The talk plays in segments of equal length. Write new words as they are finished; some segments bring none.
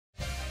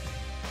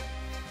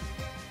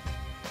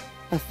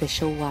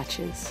Official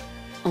watches.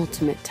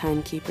 Ultimate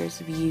timekeepers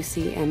of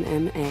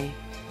WCMMA.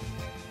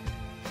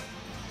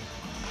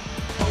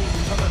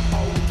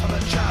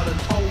 Ultimate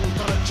challenge,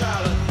 ultimate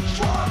challenge.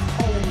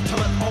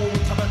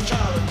 Ultimate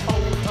challenge,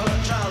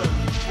 ultimate challenge.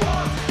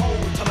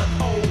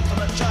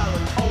 Ultimate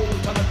challenge,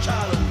 ultimate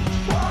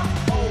challenge.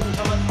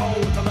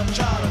 Ultimate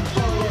challenge,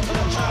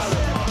 ultimate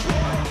challenge.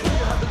 Do you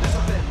have the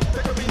discipline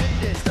that could be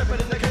needed? Stepping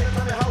in the game,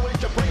 tell me how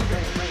would you bring it?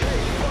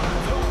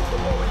 The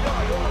warrior,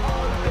 you're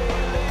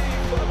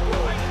unbelievable.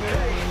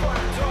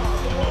 K-Factor,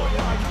 the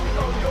warrior, you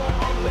know you're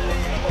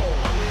unbelievable.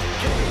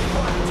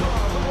 K-Factor,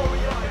 the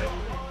warrior,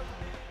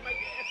 make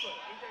an effort.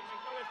 He makes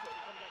no effort.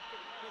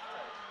 He comes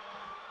out.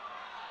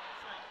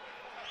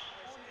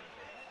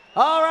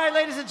 All right,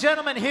 ladies and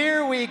gentlemen,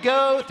 here we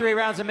go. 3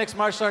 rounds of mixed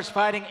martial arts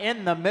fighting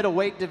in the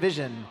middleweight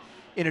division.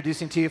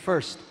 Introducing to you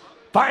first,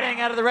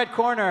 fighting out of the red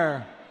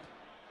corner.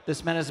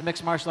 This man is a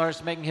mixed martial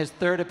artist making his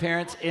 3rd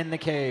appearance in the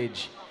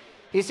cage.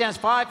 He stands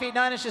 5 feet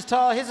 9 inches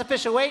tall. His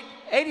official weight,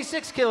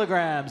 86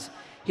 kilograms.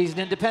 He's an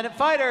independent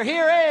fighter.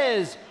 Here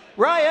is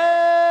Ryan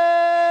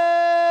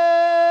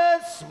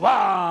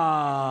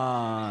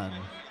Swan.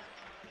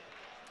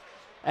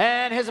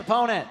 And his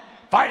opponent,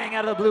 fighting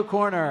out of the blue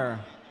corner.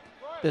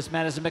 This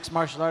man is a mixed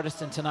martial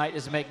artist and tonight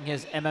is making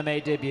his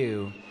MMA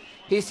debut.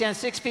 He stands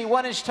 6 feet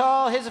 1 inch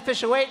tall. His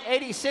official weight,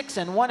 86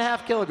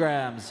 1/2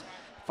 kilograms.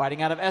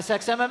 Fighting out of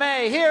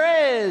SXMMA, here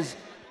is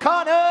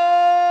Connor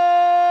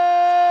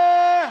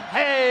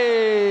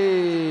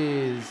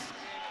Hayes.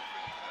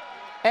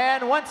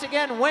 And once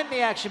again, when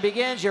the action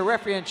begins, your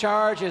referee in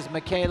charge is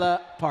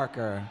Michaela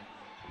Parker.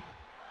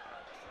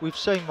 We've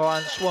seen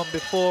Ryan Swan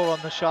before on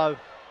the show.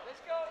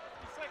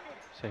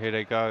 So here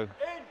they go.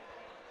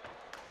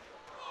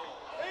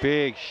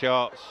 Big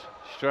shots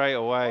straight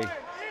away.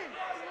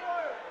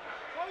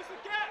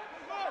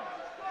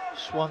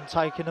 Swan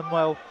taking them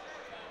well.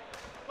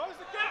 Close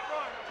the gap,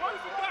 Ryan. Close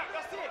the gap.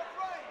 That's it.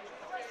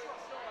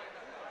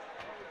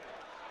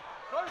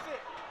 Close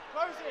it.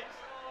 Close it.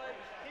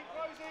 Keep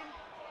closing.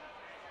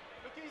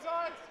 Look at his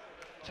eyes.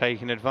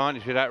 Taking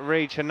advantage of that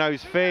reach and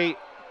those feet.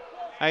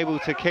 Able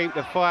to keep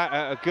the fight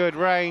at a good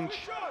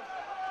range.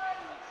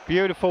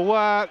 Beautiful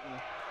work.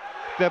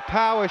 The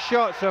power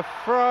shots are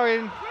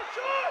throwing.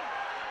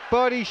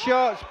 Body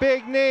shots,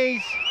 big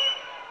knees.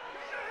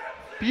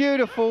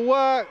 Beautiful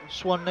work.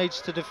 Swan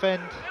needs to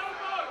defend.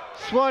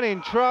 Swan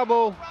in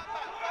trouble.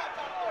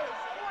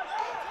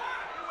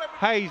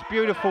 Hayes,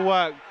 beautiful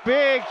work.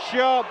 Big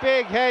shot,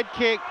 big head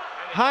kick.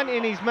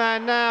 Hunting his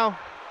man now.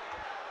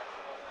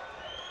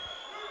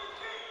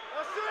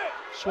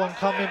 Swan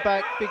coming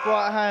back, big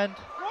right hand.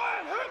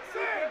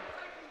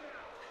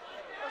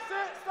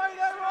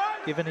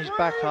 Giving his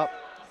back up.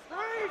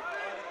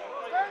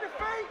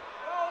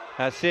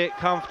 That's it,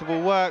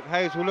 comfortable work.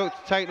 Hayes will look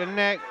to take the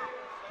neck.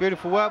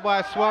 Beautiful work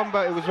by Swan,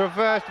 but it was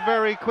reversed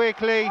very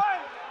quickly.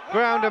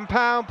 Ground and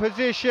pound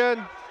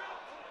position.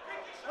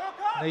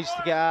 Needs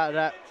to get out of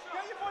that.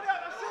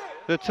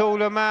 The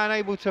taller man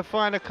able to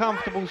find a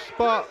comfortable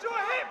spot.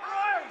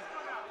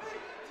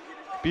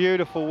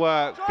 Beautiful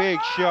work, big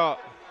shot.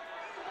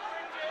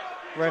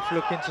 Ref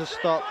looking to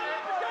stop.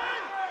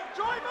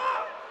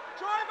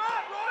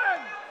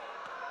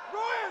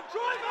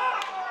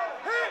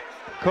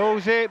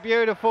 Calls it,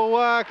 beautiful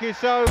work,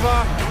 it's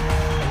over.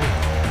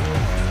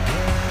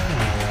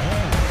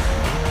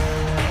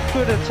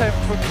 Good attempt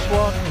from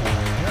Swan.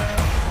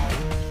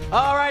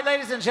 All right,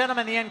 ladies and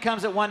gentlemen, the end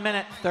comes at 1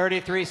 minute,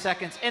 33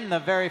 seconds in the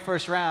very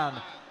first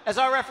round. As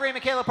our referee,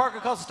 Michaela Parker,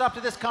 calls a stop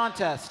to this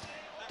contest,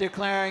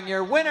 declaring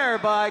your winner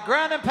by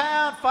ground and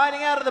pound,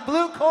 fighting out of the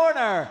blue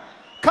corner,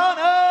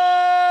 Connor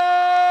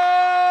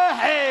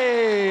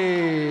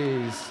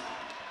Hayes.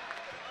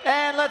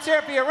 And let's hear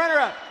it for your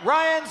runner-up,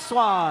 Ryan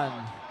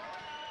Swan.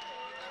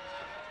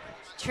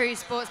 True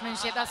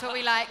sportsmanship, that's what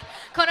we like.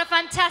 Connor,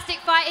 fantastic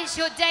fight. It's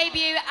your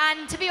debut,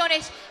 and to be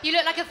honest, you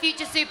look like a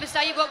future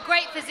superstar. You've got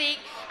great physique,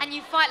 and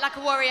you fight like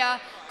a warrior.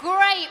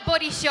 Great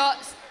body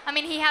shots. I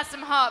mean, he has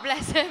some heart,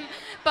 bless him.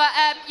 But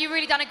you've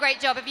really done a great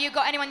job. Have you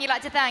got anyone you'd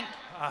like to thank?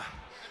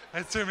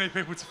 There's too many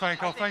people to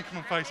thank. I'll thank them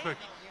on Facebook.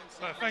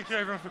 So thank you,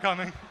 everyone, for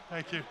coming.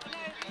 Thank you.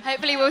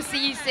 Hopefully we'll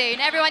see you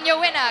soon. Everyone, your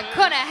winner,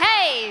 Connor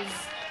Hayes.